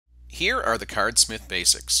Here are the Cardsmith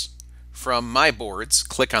basics. From My Boards,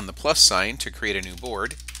 click on the plus sign to create a new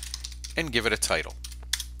board and give it a title.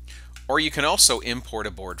 Or you can also import a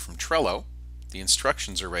board from Trello. The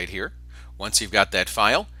instructions are right here. Once you've got that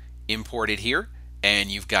file, import it here and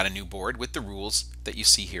you've got a new board with the rules that you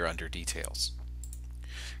see here under Details.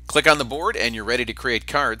 Click on the board and you're ready to create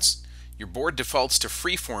cards. Your board defaults to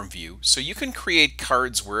freeform view, so you can create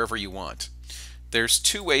cards wherever you want. There's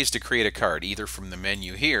two ways to create a card, either from the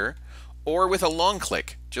menu here or with a long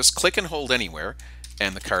click. Just click and hold anywhere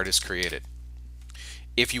and the card is created.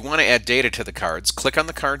 If you want to add data to the cards, click on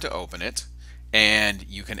the card to open it, and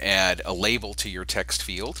you can add a label to your text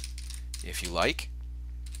field if you like.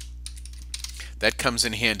 That comes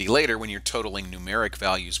in handy later when you're totaling numeric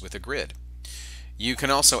values with a grid. You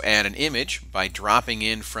can also add an image by dropping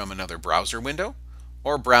in from another browser window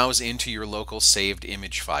or browse into your local saved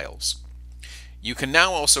image files. You can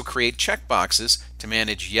now also create checkboxes to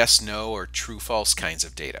manage yes, no, or true, false kinds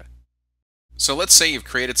of data. So let's say you've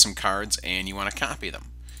created some cards and you want to copy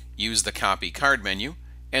them. Use the Copy Card menu,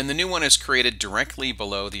 and the new one is created directly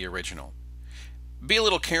below the original. Be a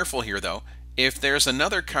little careful here though. If there's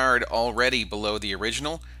another card already below the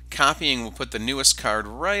original, copying will put the newest card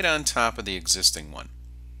right on top of the existing one.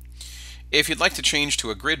 If you'd like to change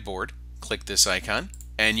to a grid board, click this icon,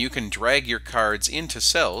 and you can drag your cards into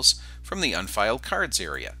cells from the Unfiled Cards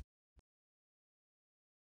area.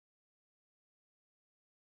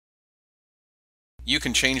 You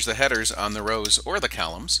can change the headers on the rows or the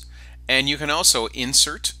columns, and you can also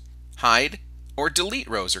insert, hide, or delete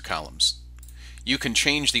rows or columns. You can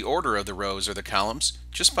change the order of the rows or the columns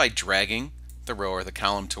just by dragging the row or the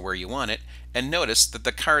column to where you want it, and notice that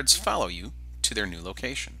the cards follow you to their new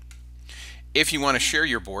location. If you want to share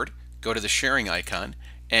your board, go to the sharing icon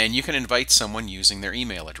and you can invite someone using their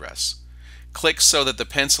email address. Click so that the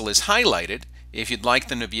pencil is highlighted if you'd like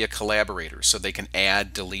them to be a collaborator so they can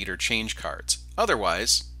add, delete, or change cards.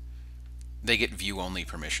 Otherwise, they get view-only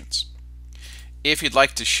permissions. If you'd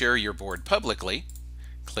like to share your board publicly,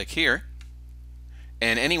 click here,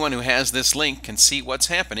 and anyone who has this link can see what's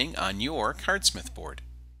happening on your Cardsmith board.